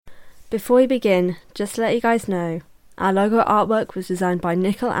Before we begin, just to let you guys know, our logo artwork was designed by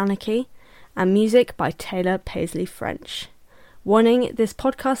Nickel Anarchy and music by Taylor Paisley French. Warning, this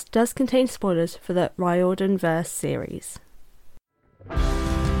podcast does contain spoilers for the Riordan Verse series.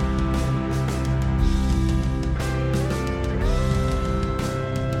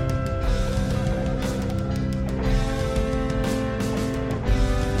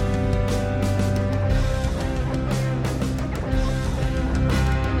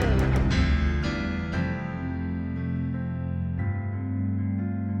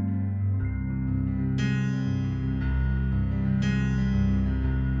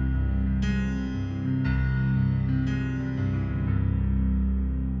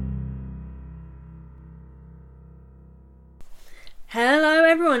 Hello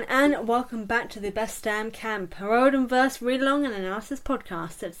everyone and welcome back to the Best Damn Camp, a Riordan Verse read-along and analysis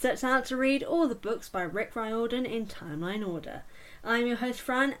podcast that sets out to read all the books by Rick Riordan in timeline order. I'm your host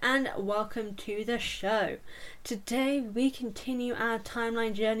Fran and welcome to the show. Today we continue our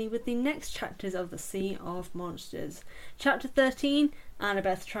timeline journey with the next chapters of the Sea of Monsters. Chapter 13,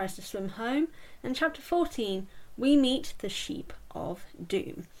 Annabeth tries to swim home, and Chapter 14, we meet the Sheep of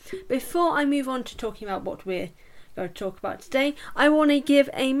Doom. Before I move on to talking about what we're going to talk about today, I want to give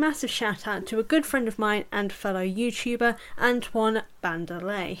a massive shout out to a good friend of mine and fellow YouTuber, Antoine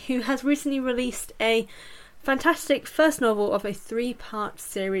Bandelet, who has recently released a fantastic first novel of a 3-part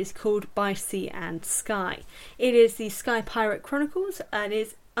series called By Sea and Sky. It is the Sky Pirate Chronicles and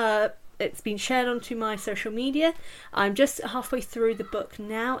it's been shared onto my social media. I'm just halfway through the book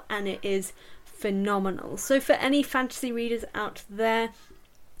now and it is phenomenal. So for any fantasy readers out there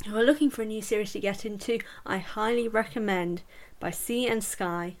who are looking for a new series to get into, I highly recommend By Sea and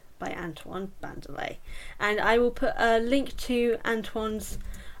Sky by Antoine Bandelet. And I will put a link to Antoine's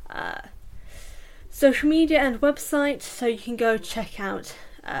social media and website so you can go check out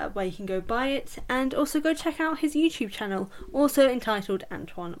where you can go buy it, and also go check out his YouTube channel, also entitled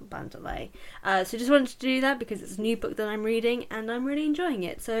Antoine Bandelet. So just wanted to do that because it's a new book that I'm reading and I'm really enjoying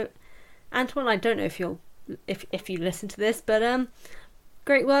it. So Antoine, I don't know if you listen to this, but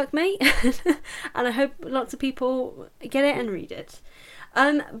great work, mate. And I hope lots of people get it and read it.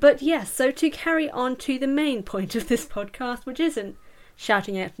 But yes, so to carry on to the main point of this podcast, which isn't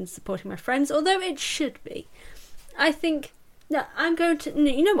shouting out and supporting my friends, although it should be. I think that I'm going to,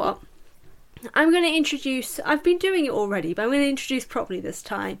 you know what? I'm going to introduce, I've been doing it already, but I'm going to introduce properly this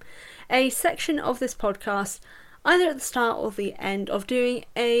time, a section of this podcast, either at the start or the end, of doing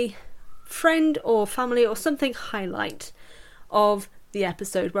a friend or family or something highlight of the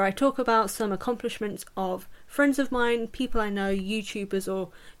episode, where I talk about some accomplishments of friends of mine, people I know, YouTubers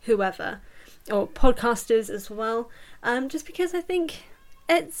or whoever, or podcasters as well, just because I think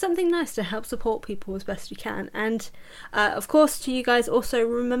it's something nice to help support people as best you can. And of course, to you guys, also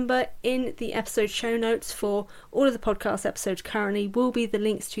remember in the episode show notes for all of the podcast episodes currently will be the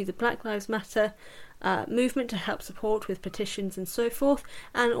links to the Black Lives Matter movement to help support with petitions and so forth,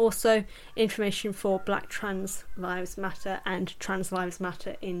 and also information for Black Trans Lives Matter and Trans Lives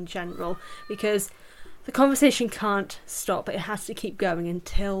Matter in general, because the conversation can't stop, it has to keep going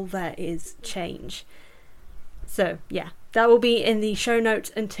until there is change. So yeah, that will be in the show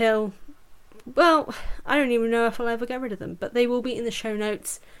notes until, well, I don't even know if I'll ever get rid of them, but they will be in the show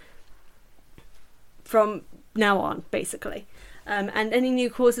notes from now on, basically. And any new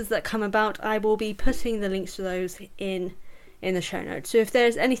causes that come about, I will be putting the links to those in the show notes. So if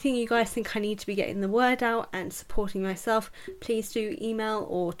there's anything you guys think I need to be getting the word out and supporting myself, please do email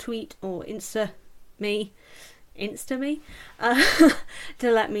or tweet or Insta me to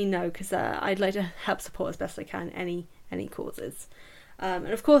let me know, because I'd like to help support as best I can any causes. And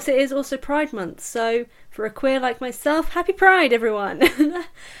of course it is also Pride Month, so for a queer like myself, happy Pride everyone!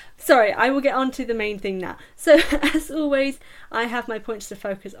 Sorry, I will get on to the main thing now. So as always, I have my points to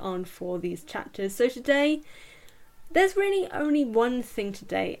focus on for these chapters. So today, there's really only one thing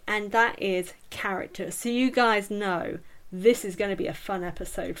today, and that is character. So you guys know this is going to be a fun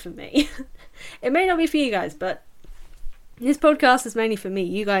episode for me. It may not be for you guys, but this podcast is mainly for me.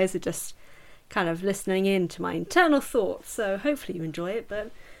 You guys are just kind of listening in to my internal thoughts, so hopefully you enjoy it. But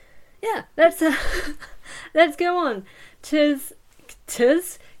yeah, let's go on.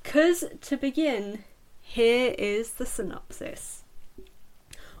 Cause to begin, here is the synopsis.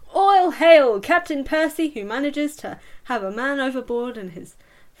 All hail Captain Percy, who manages to have a man overboard in his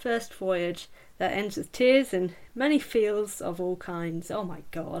first voyage that ends with tears and many feels of all kinds. Oh my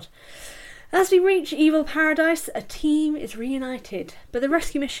god. As we reach Evil Paradise, a team is reunited, but the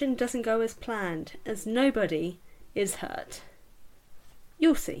rescue mission doesn't go as planned, as nobody is hurt.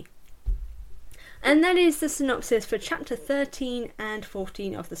 You'll see. And that is the synopsis for chapter 13 and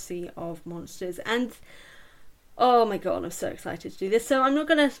 14 of the Sea of Monsters. And oh my god, I'm so excited to do this. So I'm not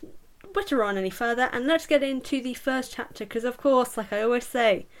going to witter on any further, and let's get into the first chapter, because of course, like I always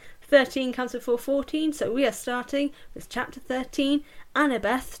say, 13 comes before 14, so we are starting with chapter 13,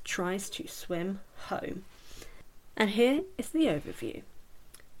 Annabeth Tries to Swim Home. And here is the overview.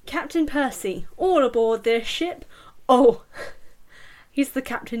 Captain Percy, all aboard this ship. Oh, he's the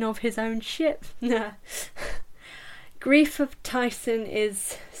captain of his own ship. Grief of Tyson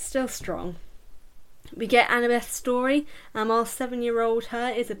is still strong. We get Annabeth's story, and while 7-year-old her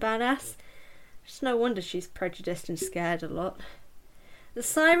is a badass, it's no wonder she's prejudiced and scared a lot. The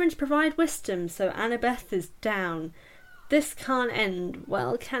sirens provide wisdom, so Annabeth is down. This can't end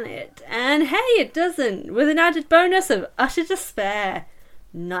well, can it? And hey, it doesn't, with an added bonus of utter despair.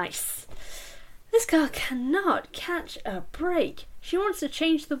 Nice. This girl cannot catch a break. She wants to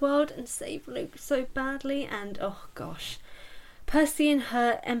change the world and save Luke so badly, and oh gosh. Percy and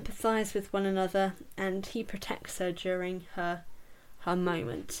her empathise with one another, and he protects her during her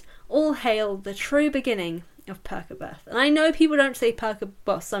moment. All hail the true beginning of Percabeth. And I know people don't say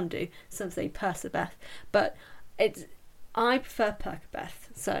well, some do, some say Percabeth, but I prefer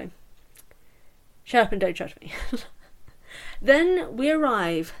Percabeth, so shut up and don't judge me. Then we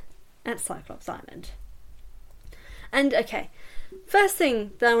arrive at Cyclops Island. And okay, first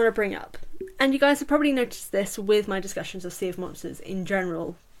thing that I want to bring up, and you guys have probably noticed this with my discussions of Sea of Monsters in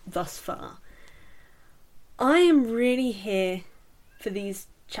general thus far, I am really here for these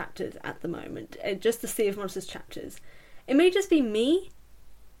chapters at the moment, just the Sea of Monsters chapters. It may just be me,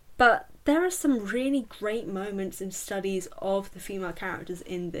 but there are some really great moments and studies of the female characters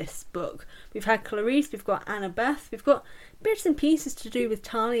in this book. We've had Clarice, we've got Annabeth, we've got bits and pieces to do with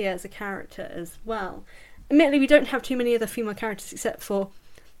Talia as a character as well. Admittedly, we don't have too many other female characters except for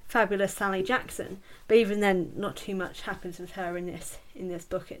fabulous Sally Jackson, but even then, not too much happens with her in this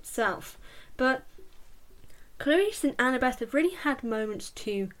book itself. But Clarice and Annabeth have really had moments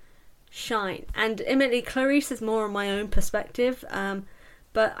to shine, and admittedly, Clarice is more on my own perspective.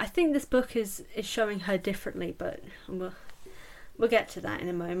 But I think this book is showing her differently, but we'll get to that in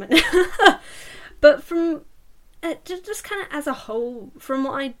a moment. But from just kind of as a whole, from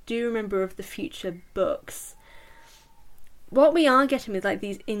what I do remember of the future books, what we are getting with like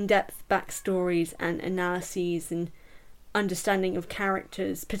these in-depth backstories and analyses and understanding of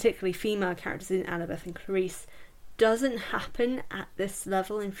characters, particularly female characters in Annabeth and Clarice, doesn't happen at this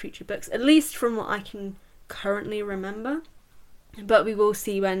level in future books, at least from what I can currently remember. But we will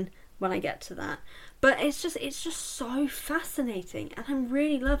see when I get to that. But it's just so fascinating, and I'm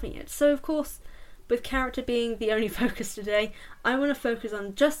really loving it. So of course, with character being the only focus today, I want to focus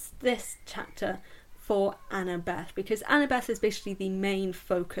on just this chapter for Annabeth, because Annabeth is basically the main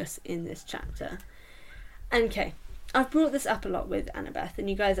focus in this chapter. Okay, I've brought this up a lot with Annabeth, and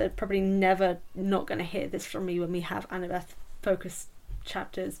you guys are probably never not going to hear this from me when we have Annabeth focus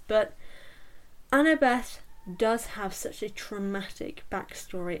chapters, but Annabeth does have such a traumatic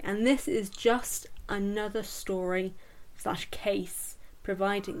backstory, and this is just another story / case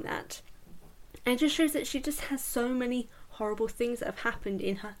providing that. And it just shows that she just has so many horrible things that have happened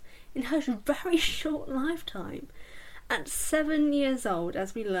in her very short lifetime. At 7 years old,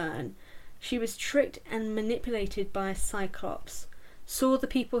 as we learn, she was tricked and manipulated by a Cyclops, saw the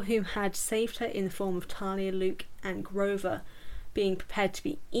people who had saved her in the form of Talia, Luke and Grover being prepared to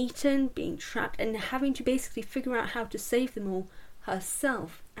be eaten, being trapped, and having to basically figure out how to save them all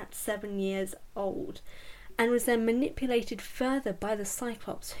herself at 7 years old, and was then manipulated further by the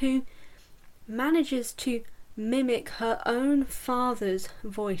Cyclops, who manages to mimic her own father's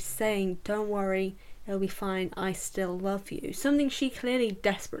voice saying, "Don't worry, it'll be fine, I still love you," something she clearly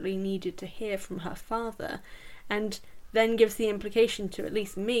desperately needed to hear from her father, and then gives the implication to at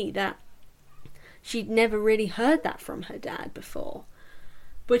least me that she'd never really heard that from her dad before,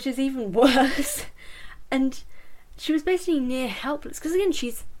 which is even worse. And she was basically near helpless, because again,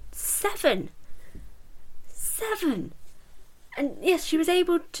 she's 7. And yes, she was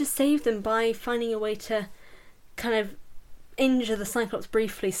able to save them by finding a way to kind of injure the Cyclops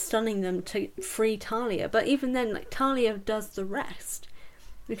briefly, stunning them to free Talia. But even then, like, Talia does the rest,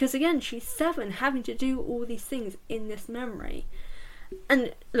 because again, she's 7, having to do all these things in this memory.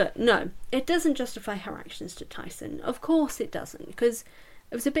 And look, no, it doesn't justify her actions to Tyson. Of course it doesn't, because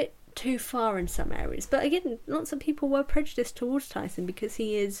it was a bit too far in some areas. But again, lots of people were prejudiced towards Tyson because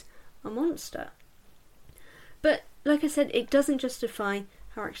he is a monster. But like I said, it doesn't justify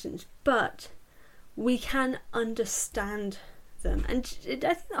her actions, but we can understand them. And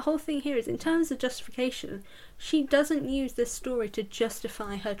I think the whole thing here is, in terms of justification, she doesn't use this story to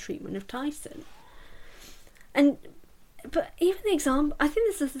justify her treatment of Tyson. And but even the example, I think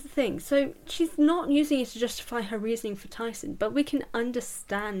this is the thing. So she's not using it to justify her reasoning for Tyson, but we can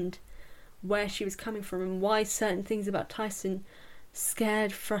understand where she was coming from and why certain things about Tyson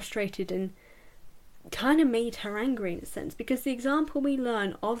scared, frustrated, and kind of made her angry in a sense. Because the example we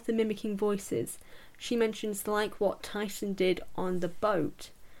learn of the mimicking voices, she mentions like what Tyson did on the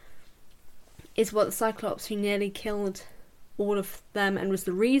boat, is what the Cyclops, who nearly killed all of them and was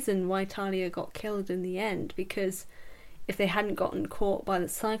the reason why Talia got killed in the end, because if they hadn't gotten caught by the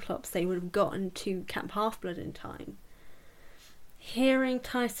Cyclops, they would have gotten to Camp Half-Blood in time. Hearing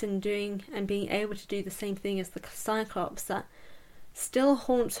Tyson doing and being able to do the same thing as the Cyclops, that still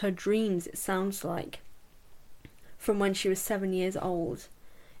haunts her dreams, it sounds like, from when she was 7 years old.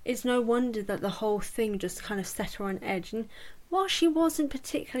 It's no wonder that the whole thing just kind of set her on edge. And while she wasn't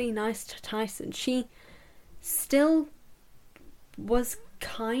particularly nice to Tyson, she still was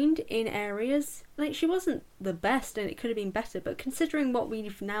kind in areas. Like, she wasn't the best and it could have been better, but considering what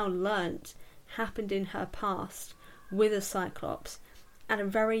we've now learnt happened in her past with a Cyclops at a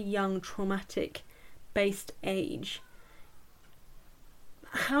very young, traumatic based age,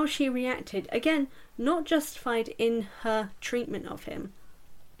 how she reacted, again, not justified in her treatment of him,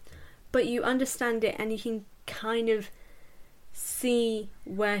 but you understand it and you can kind of see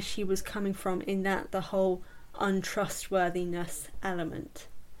where she was coming from in that the whole untrustworthiness element.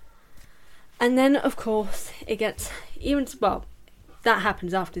 And then of course it gets even, well, that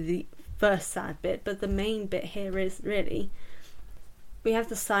happens after the first sad bit, but the main bit here is really we have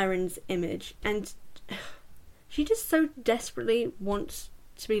the siren's image, and she just so desperately wants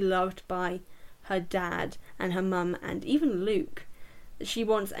to be loved by her dad and her mum and even Luke that she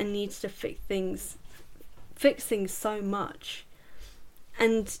wants and needs to fix things so much.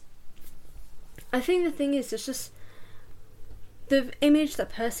 And I think the thing is, it's just the image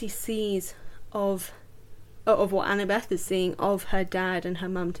that Percy sees of what Annabeth is seeing of her dad and her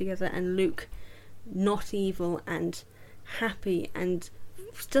mum together, and Luke not evil and happy and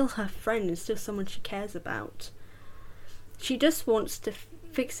still her friend and still someone she cares about. She just wants to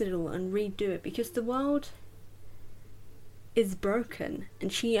fix it all and redo it because the world is broken,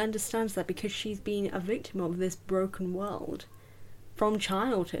 and she understands that because she's been a victim of this broken world from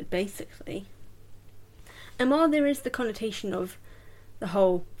childhood, basically. And while there is the connotation of the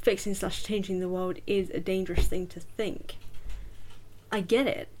whole fixing / changing the world is a dangerous thing to think, I get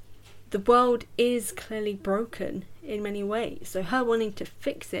it. The world is clearly broken in many ways, so her wanting to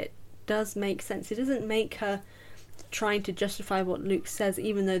fix it does make sense. It doesn't make her trying to justify what Luke says,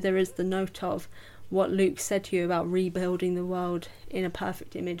 even though there is the note of what Luke said to you about rebuilding the world in a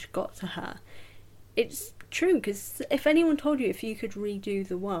perfect image got to her. It's true, because if anyone told you if you could redo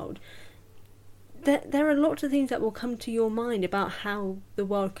the world, there are lots of things that will come to your mind about how the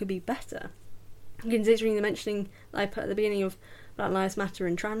world could be better. Considering the mentioning that I put at the beginning of Black Lives Matter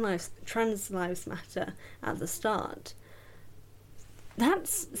and Trans Lives Matter at the start,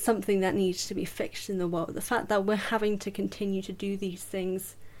 that's something that needs to be fixed in the world. The fact that we're having to continue to do these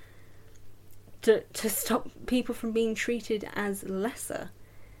things to stop people from being treated as lesser.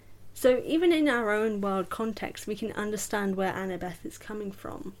 So even in our own world context, we can understand where Annabeth is coming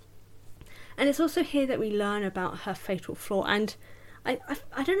from. And it's also here that we learn about her fatal flaw. And I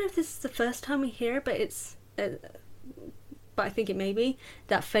don't know if this is the first time we hear it, but it's but I think it may be,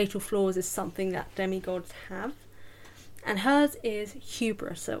 that fatal flaws is something that demigods have. And hers is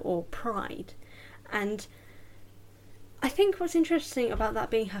hubris, or pride. And I think what's interesting about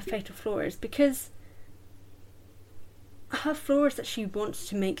that being her fatal flaw is because her flaw is that she wants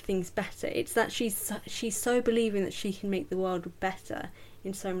to make things better. It's that she's so believing that she can make the world better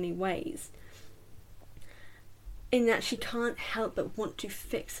in so many ways, in that she can't help but want to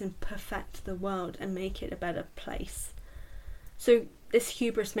fix and perfect the world and make it a better place. So this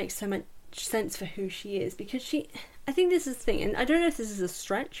hubris makes so much sense for who she is, because I think this is the thing, and I don't know if this is a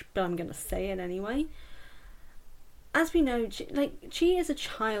stretch, but I'm going to say it anyway. As we know, she is a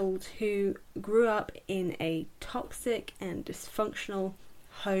child who grew up in a toxic and dysfunctional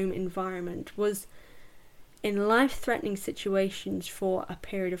home environment, was in life-threatening situations for a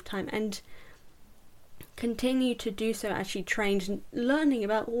period of time, and continued to do so as she trained, and learning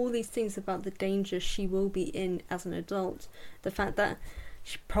about all these things about the dangers she will be in as an adult, the fact that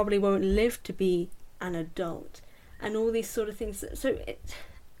she probably won't live to be an adult, and all these sort of things. So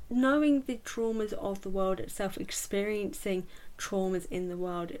knowing the traumas of the world itself, experiencing traumas in the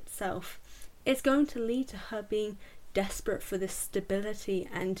world itself, it's going to lead to her being desperate for this stability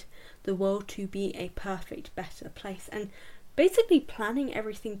and the world to be a perfect, better place, and basically planning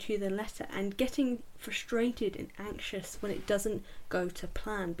everything to the letter and getting frustrated and anxious when it doesn't go to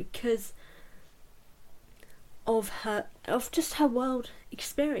plan, because of just her world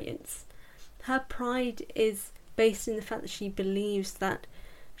experience. Her pride is based in the fact that she believes that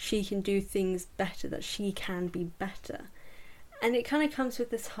she can do things better, that she can be better. And it kind of comes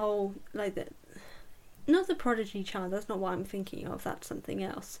with this whole, like, not the prodigy child, that's not what I'm thinking of, that's something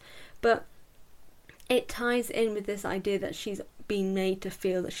else. But it ties in with this idea that she's been made to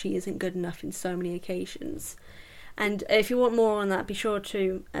feel that she isn't good enough in so many occasions. And if you want more on that, be sure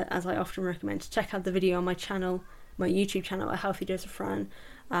to, as I often recommend, to check out the video on my channel, my YouTube channel, A Healthy Dose of Fran.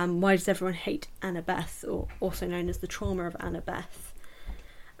 Why does everyone hate Annabeth, or also known as the trauma of Annabeth?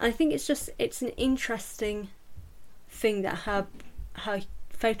 And I think it's an interesting thing that her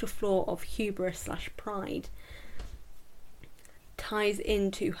fatal flaw of hubris / pride ties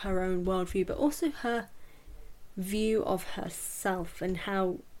into her own worldview, but also her view of herself, and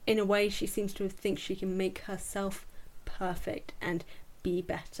how, in a way, she seems to think she can make herself perfect and be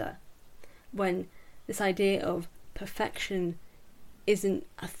better, when this idea of perfection isn't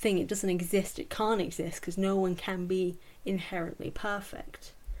a thing. It doesn't exist. It can't exist, because no one can be inherently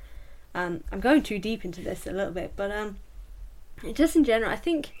perfect. I'm going too deep into this a little bit, but just in general, I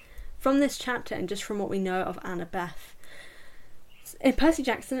think from this chapter and just from what we know of Annabeth, in Percy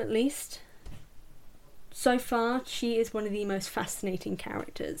Jackson at least, so far she is one of the most fascinating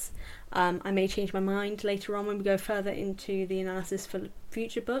characters. I may change my mind later on when we go further into the analysis for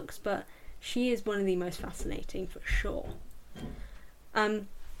future books, but she is one of the most fascinating for sure. I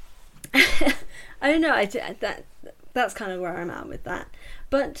don't know, that's kind of where I'm at with that.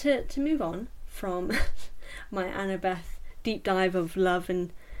 But to move on from my Annabeth deep dive of love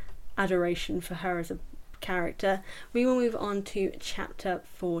and adoration for her as a character, we will move on to chapter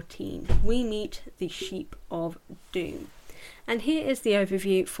 14. We meet the Sheep of Doom. And here is the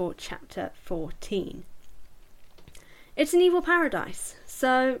overview for chapter 14. It's an evil paradise,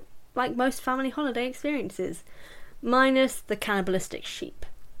 so like most family holiday experiences, minus the cannibalistic sheep.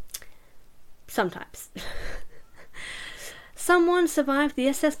 Sometimes. Someone survived the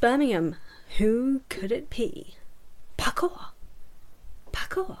SS Birmingham. Who could it be? Parkour.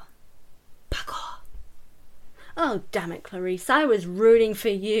 Parkour. Parkour. Oh, damn it, Clarice. I was rooting for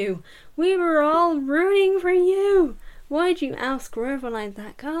you. We were all rooting for you. Why'd you oust Grover like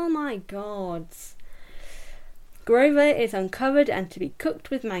that? Oh my gods. Grover is uncovered and to be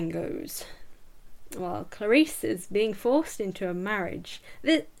cooked with mangoes, while Clarice is being forced into a marriage.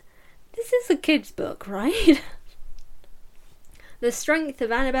 This is a kid's book, right? The strength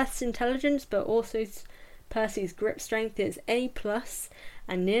of Annabeth's intelligence, but also Percy's grip strength, is A+,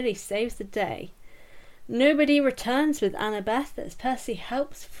 and nearly saves the day. Nobody returns with Annabeth as Percy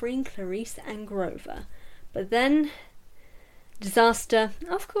helps freeing Clarice and Grover. But then, disaster,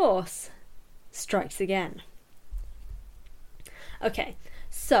 of course, strikes again. Okay,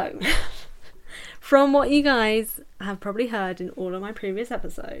 so, from what you guys have probably heard in all of my previous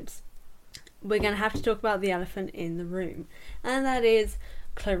episodes, we're going to have to talk about the elephant in the room, and that is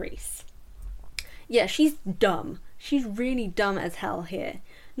Clarice. Yeah, she's dumb. She's really dumb as hell here.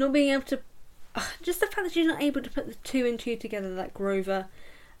 Not being able to... just the fact that she's not able to put the 2 and 2 together, that Grover...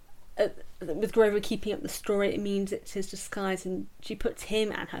 with Grover keeping up the story, it means it's his disguise, and she puts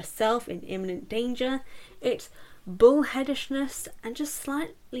him and herself in imminent danger. It's bullheadishness and just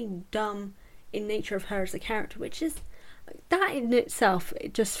slightly dumb in nature of her as a character, which is... that in itself,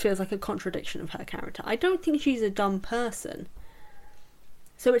 it just feels like a contradiction of her character. I don't think she's a dumb person.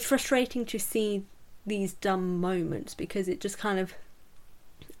 So it's frustrating to see these dumb moments, because it just kind of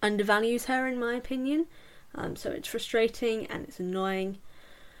undervalues her, in my opinion. So it's frustrating and it's annoying.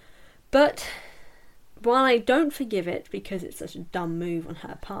 But while I don't forgive it because it's such a dumb move on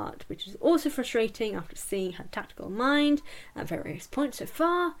her part, which is also frustrating after seeing her tactical mind at various points so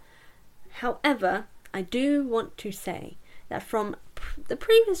far, however, I do want to say that from the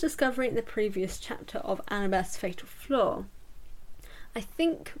previous discovery in the previous chapter of Annabeth's fatal flaw, I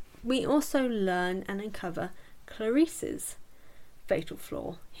think we also learn and uncover Clarice's fatal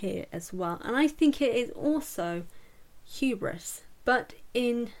flaw here as well. And I think it is also hubris, but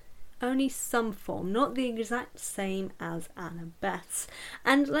in only some form, not the exact same as Annabeth's.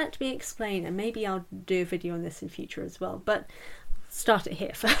 And let me explain, and maybe I'll do a video on this in future as well, but start it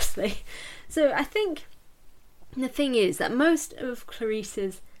here firstly. So I think the thing is that most of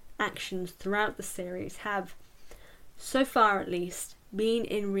Clarice's actions throughout the series have, so far at least, been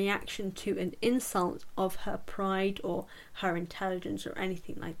in reaction to an insult of her pride or her intelligence or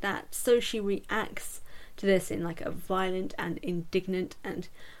anything like that. So she reacts to this in like a violent and indignant and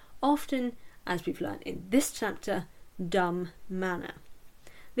often, as we've learned in this chapter, dumb manner.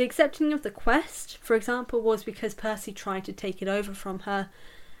 The accepting of the quest, for example, was because Percy tried to take it over from her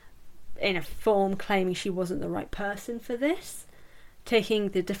in a form claiming she wasn't the right person for this, taking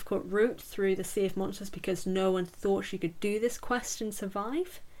the difficult route through the Sea of Monsters because no one thought she could do this quest and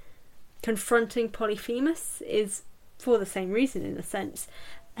survive. Confronting Polyphemus is for the same reason, in a sense.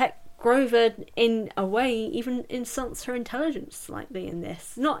 Heck, Grover, in a way, even insults her intelligence slightly in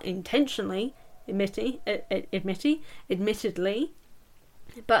this. Not intentionally, admittedly,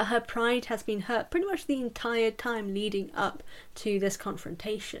 but her pride has been hurt pretty much the entire time leading up to this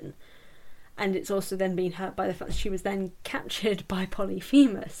confrontation. And it's also then been hurt by the fact that she was then captured by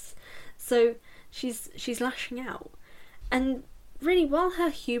Polyphemus. So she's lashing out. And really, while her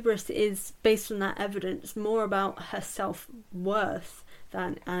hubris is based on that evidence, more about her self-worth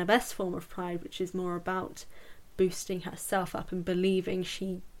than Annabeth's form of pride, which is more about boosting herself up and believing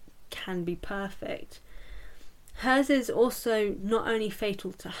she can be perfect. Hers is also not only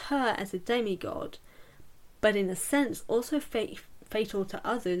fatal to her as a demigod, but in a sense also fatal to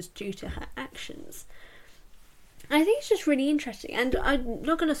others due to her actions. I think it's just really interesting, and I'm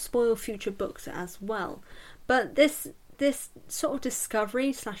not going to spoil future books as well, but this sort of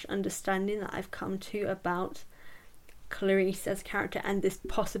discovery / understanding that I've come to about Clarice as a character and this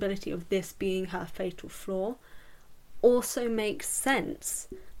possibility of this being her fatal flaw also makes sense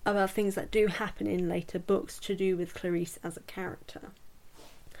about things that do happen in later books to do with Clarice as a character.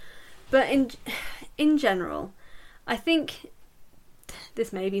 But in general, I think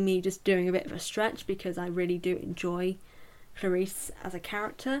this may be me just doing a bit of a stretch because I really do enjoy Clarice as a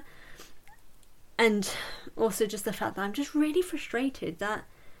character. And also just the fact that I'm just really frustrated that,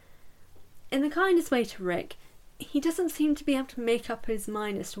 in the kindest way to Rick, he doesn't seem to be able to make up his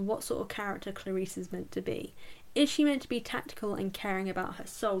mind as to what sort of character Clarice is meant to be. Is she meant to be tactical and caring about her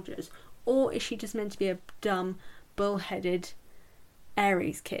soldiers, or is she just meant to be a dumb, bullheaded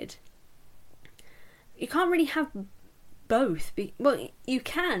Aries kid? You can't really have both. Well, you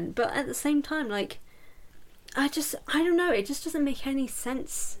can, but at the same time, like, I don't know, it just doesn't make any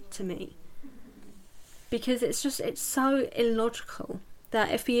sense to me. Because it's so illogical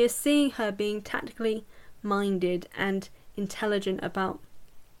that if he is seeing her being tactically minded and intelligent about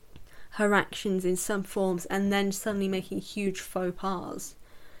her actions in some forms and then suddenly making huge faux pas,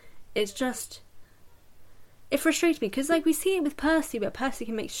 it frustrates me because, like, we see it with Percy, but Percy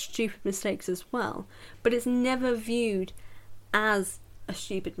can make stupid mistakes as well, but it's never viewed as a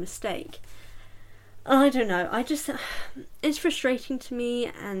stupid mistake. I don't know, it's frustrating to me,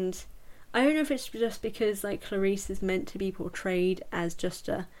 and I don't know if it's just because, like, Clarice is meant to be portrayed as just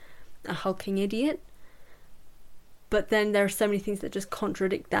a hulking idiot, but then there are so many things that just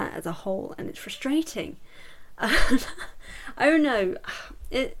contradict that as a whole, and it's frustrating. I don't know.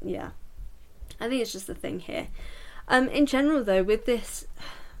 Yeah. I think it's just the thing here. In general, though, with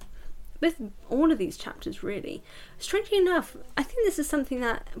all of these chapters, really, strangely enough, I think this is something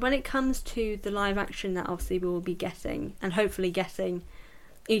that, when it comes to the live action that obviously we will be getting, and hopefully getting,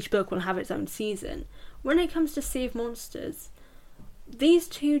 each book will have its own season. When it comes to Sea of Monsters, these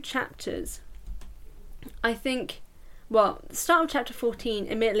two chapters, I think, well, the start of chapter 14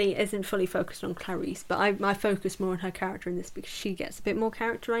 admittedly isn't fully focused on Clarice, but I focus more on her character in this because she gets a bit more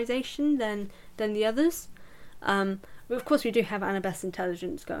characterization than the others. But of course we do have Annabeth's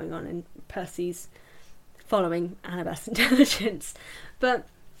intelligence going on, and Percy's following Annabeth's intelligence. But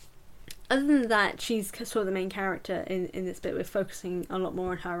other than that, she's sort of the main character in this bit. We're focusing a lot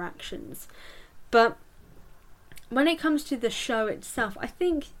more on her actions. But when it comes to the show itself, I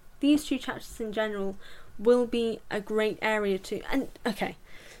think these two chapters in general will be a great area to... And, okay,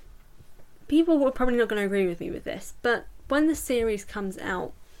 people are probably not going to agree with me with this, but when the series comes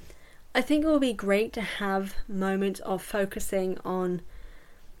out, I think it will be great to have moments of focusing on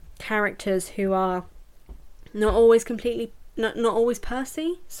characters who are not always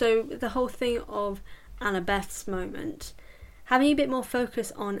Percy. So the whole thing of Annabeth's moment, having a bit more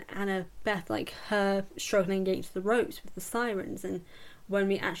focus on Annabeth, like her struggling against the ropes with the sirens, and when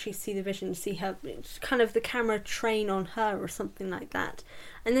we actually see the vision, see her, it's kind of the camera train on her or something like that.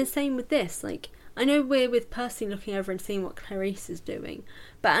 And then same with this, like, I know we're with Percy looking over and seeing what Clarice is doing,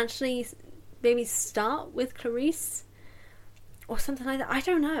 but actually maybe start with Clarice or something like that. I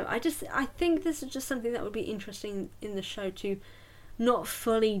don't know. I think this is just something that would be interesting in the show, to not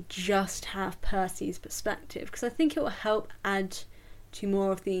fully just have Percy's perspective, because I think it will help add to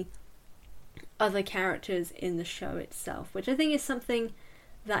more of the other characters in the show itself, which I think is something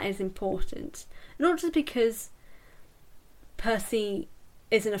that is important. Not just because Percy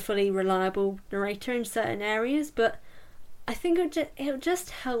isn't a fully reliable narrator in certain areas, but I think it'll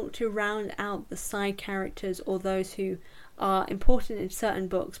just help to round out the side characters, or those who are important in certain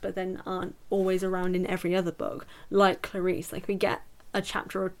books but then aren't always around in every other book, like Clarice. Like, we get a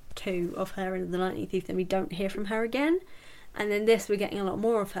chapter or 2 of her in The Lightning Thief, then we don't hear from her again. And then this, we're getting a lot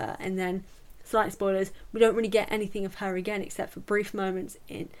more of her. And then, slight spoilers, we don't really get anything of her again except for brief moments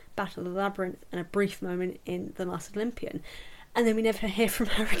in Battle of the Labyrinth and a brief moment in The Last Olympian. And then we never hear from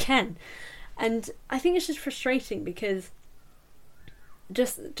her again. And I think it's just frustrating because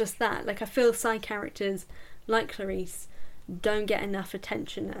just that, like, I feel side characters like Clarice don't get enough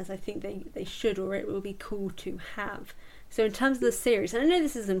attention as I think they should, or it will be cool to have. So in terms of the series, and I know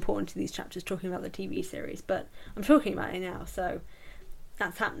this is important to these chapters talking about the TV series, but I'm talking about it now, so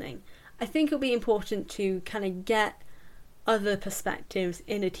that's happening. I think it'll be important to kind of get other perspectives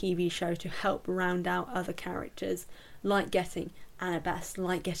in a TV show to help round out other characters, like getting Annabeth,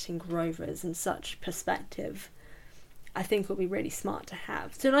 like getting Grover's and such perspective. I think will be really smart to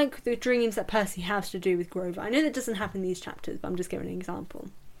have. So like the dreams that Percy has to do with Grover. I know that doesn't happen in these chapters, but I'm just giving an example.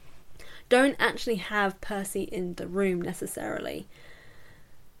 Don't actually have Percy in the room necessarily.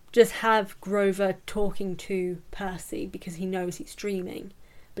 Just have Grover talking to Percy because he knows he's dreaming.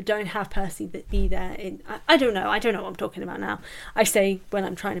 But don't have Percy be there in... I don't know what I'm talking about now. I say when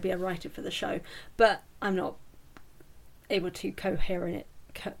I'm trying to be a writer for the show, but I'm not able to coherently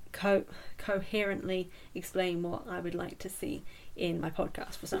explain what I would like to see in my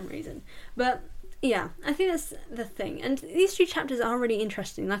podcast for some reason. But yeah, I think that's the thing. And these 2 chapters are really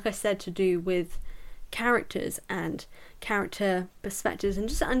interesting, like I said, to do with characters and character perspectives and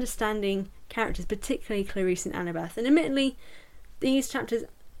just understanding characters, particularly Clarice and Annabeth. And admittedly, these chapters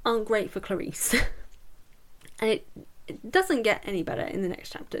aren't great for Clarice. And it doesn't get any better in the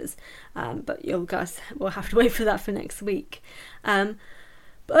next chapters. But you guys will have to wait for that for next week. But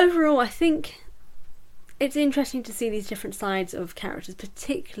overall, I think it's interesting to see these different sides of characters,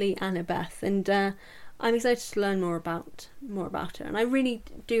 particularly Annabeth, and I'm excited to learn more about her. And I really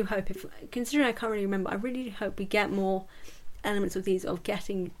do hope, considering I can't really remember, I really do hope we get more elements of these, of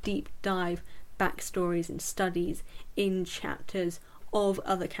getting deep dive backstories and studies in chapters of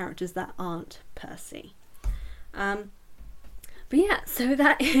other characters that aren't Percy. But yeah, so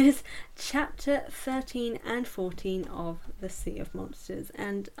that is chapter 13 and 14 of The Sea of Monsters,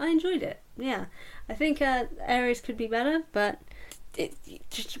 and I enjoyed it. Yeah, I think areas could be better, but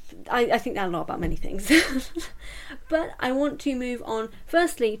I think that a lot about many things. But I want to move on,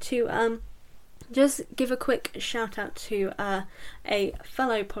 firstly, to just give a quick shout out to a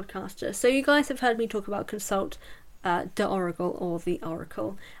fellow podcaster. So you guys have heard me talk about Consult the Oracle, or the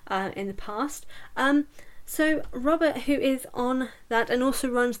Oracle, in the past. So Robert, who is on that and also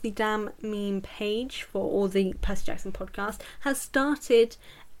runs the Damn Meme page for all the Percy Jackson podcast, has started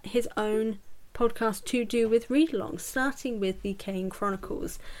his own podcast to do with read-alongs, starting with the Kane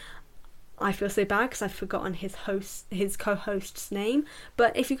Chronicles. I feel so bad because I've forgotten his co-host's name,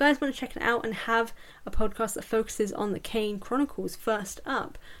 but if you guys want to check it out and have a podcast that focuses on the Kane Chronicles first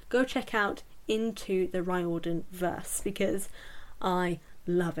up, go check out Into the Riordan Verse, because I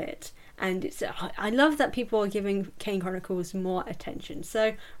love it. And I love that people are giving Kane Chronicles more attention.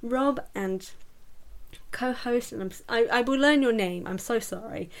 So Rob and co-host, and I will learn your name, I'm so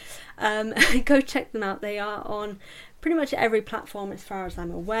sorry. Go check them out. They are on pretty much every platform as far as I'm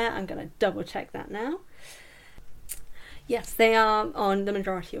aware. I'm going to double check that now. Yes, they are on the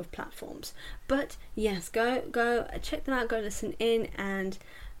majority of platforms. But yes, go check them out, go listen in, and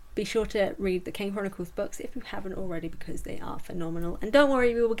be sure to read the Kane Chronicles books if you haven't already, because they are phenomenal. And don't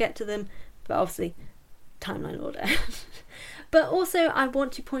worry, we will get to them, but obviously timeline order. But also I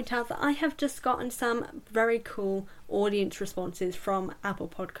want to point out that I have just gotten some very cool audience responses from Apple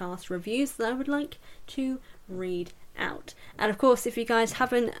Podcast reviews that I would like to read out. And of course, if you guys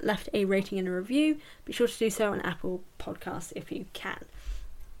haven't left a rating and a review, be sure to do so on Apple Podcasts if you can.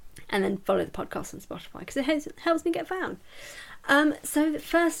 And then follow the podcast on Spotify, because it helps me get found. So the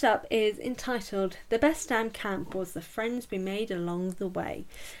first up is entitled "The Best Damn Camp Was the Friends We Made Along the Way."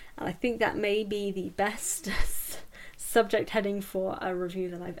 And I think that may be the best subject heading for a review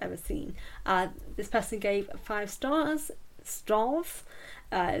that I've ever seen. This person gave 5 stars.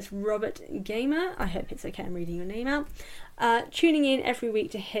 It's Robert Gamer. I hope it's okay I'm reading your name out. Tuning in every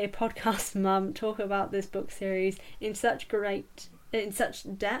week to hear Podcast Mum talk about this book series in such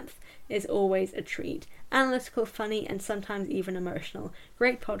depth is always a treat. Analytical, funny, and sometimes even emotional.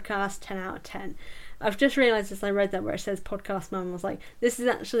 Great podcast, 10 out of 10. I've just realised as I read that where it says Podcast Mum, I was like, this is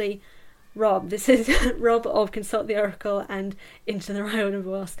actually Rob. This is Rob of Consult the Oracle and Into the Riordan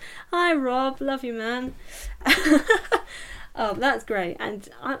Verse. Hi Rob, love you man. Oh, that's great. And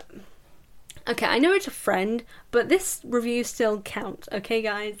Okay, I know it's a friend, but this review still counts, okay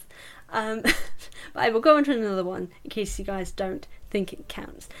guys? But I will go on to another one in case you guys don't think it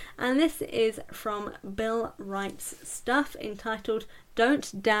counts. And this is from Bill Wright's Stuff, entitled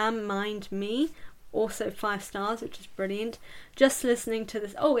Don't Damn Mind Me. Also 5 stars, which is brilliant. Just listening to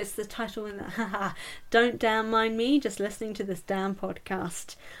this... Oh, it's the title in that. Haha. Don't damn mind me, just listening to this damn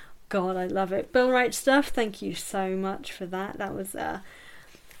podcast. God, I love it. Bill Wright's Stuff, thank you so much for that. That was... I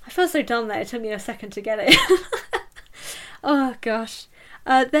feel so dumb that it took me a second to get it. Oh, gosh.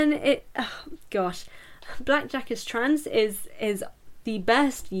 Gosh. Blackjack is Trans is the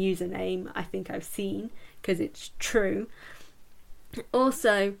best username I think I've seen, because it's true.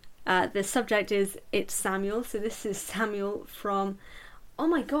 Also... the subject is It's Samuel, so this is Samuel from... Oh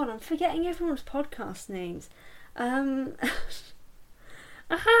my god, I'm forgetting everyone's podcast names.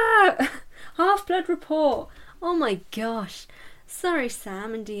 Half-Blood Report. Oh my gosh. Sorry,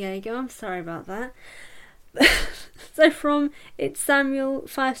 Sam and Diego, I'm sorry about that. So from It's Samuel,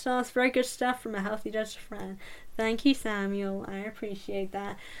 5 stars, very good stuff from A Healthy Dose of Fran. Thank you, Samuel, I appreciate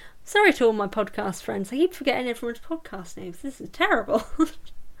that. Sorry to all my podcast friends, I keep forgetting everyone's podcast names. This is terrible.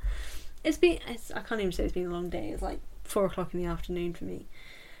 I can't even say it's been a long day. It's like 4 o'clock in the afternoon for me.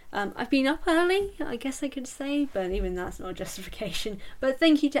 I've been up early, I guess I could say, but even that's not a justification. But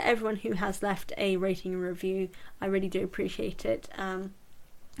thank you to everyone who has left a rating and review. I really do appreciate it.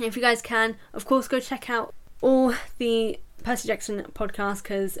 If you guys can, of course, go check out all the Percy Jackson podcasts,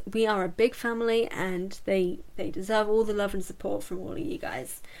 because we are a big family and they deserve all the love and support from all of you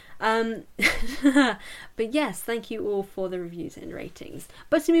guys. But yes, thank you all for the reviews and ratings.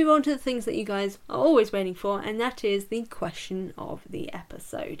 But to move on to the things that you guys are always waiting for, and that is the question of the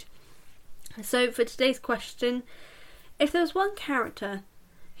episode. So for today's question, if there was one character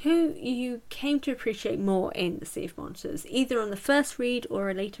who you came to appreciate more in The Sea of Monsters, either on the first read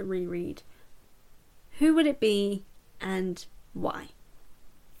or a later reread, who would it be and why?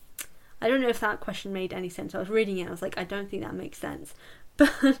 I don't know if that question made any sense. I was reading it, I was like, I don't think that makes sense.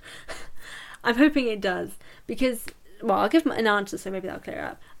 But I'm hoping it does, because, well, I'll give an answer, so maybe that'll clear it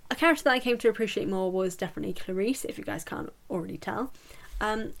up. A character that I came to appreciate more was definitely Clarice, if you guys can't already tell.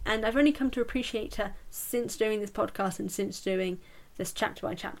 And I've only come to appreciate her since doing this podcast and since doing this chapter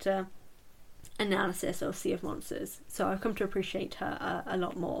by chapter analysis of Sea of Monsters. So I've come to appreciate her a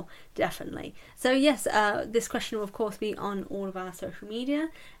lot more, definitely. So yes, this question will of course be on all of our social media,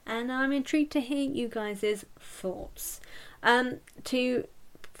 and I'm intrigued to hear you guys' thoughts. To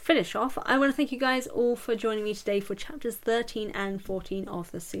finish off, I want to thank you guys all for joining me today for chapters 13 and 14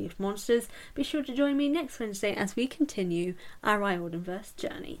 of The Sea of Monsters. Be sure to join me next Wednesday as we continue our Riordanverse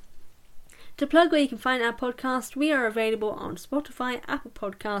journey. To plug where you can find our podcast, we are available on Spotify, Apple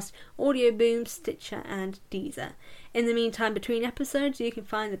Podcasts, Audio Boom, Stitcher and Deezer. In the meantime, between episodes, you can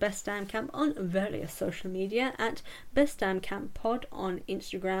find the Best Damn Camp on various social media at Best Damn Camp Pod on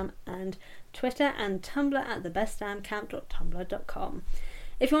Instagram and Twitter, and Tumblr at thebestdamncamp.tumblr.com.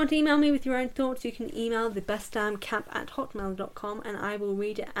 If you want to email me with your own thoughts, you can email thebestdamncamp@hotmail.com and I will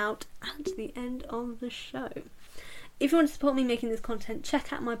read it out at the end of the show. If you want to support me making this content,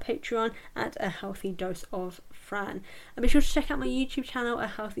 check out my Patreon at A Healthy Dose of Fran. And be sure to check out my YouTube channel, A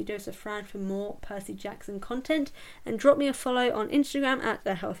Healthy Dose of Fran, for more Percy Jackson content. And drop me a follow on Instagram at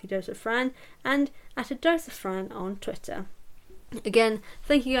A Healthy Dose of Fran and at A Dose of Fran on Twitter. Again,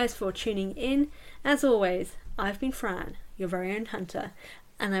 thank you guys for tuning in. As always, I've been Fran, your very own hunter.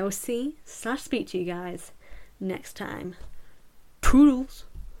 And I will speak to you guys next time. Toodles!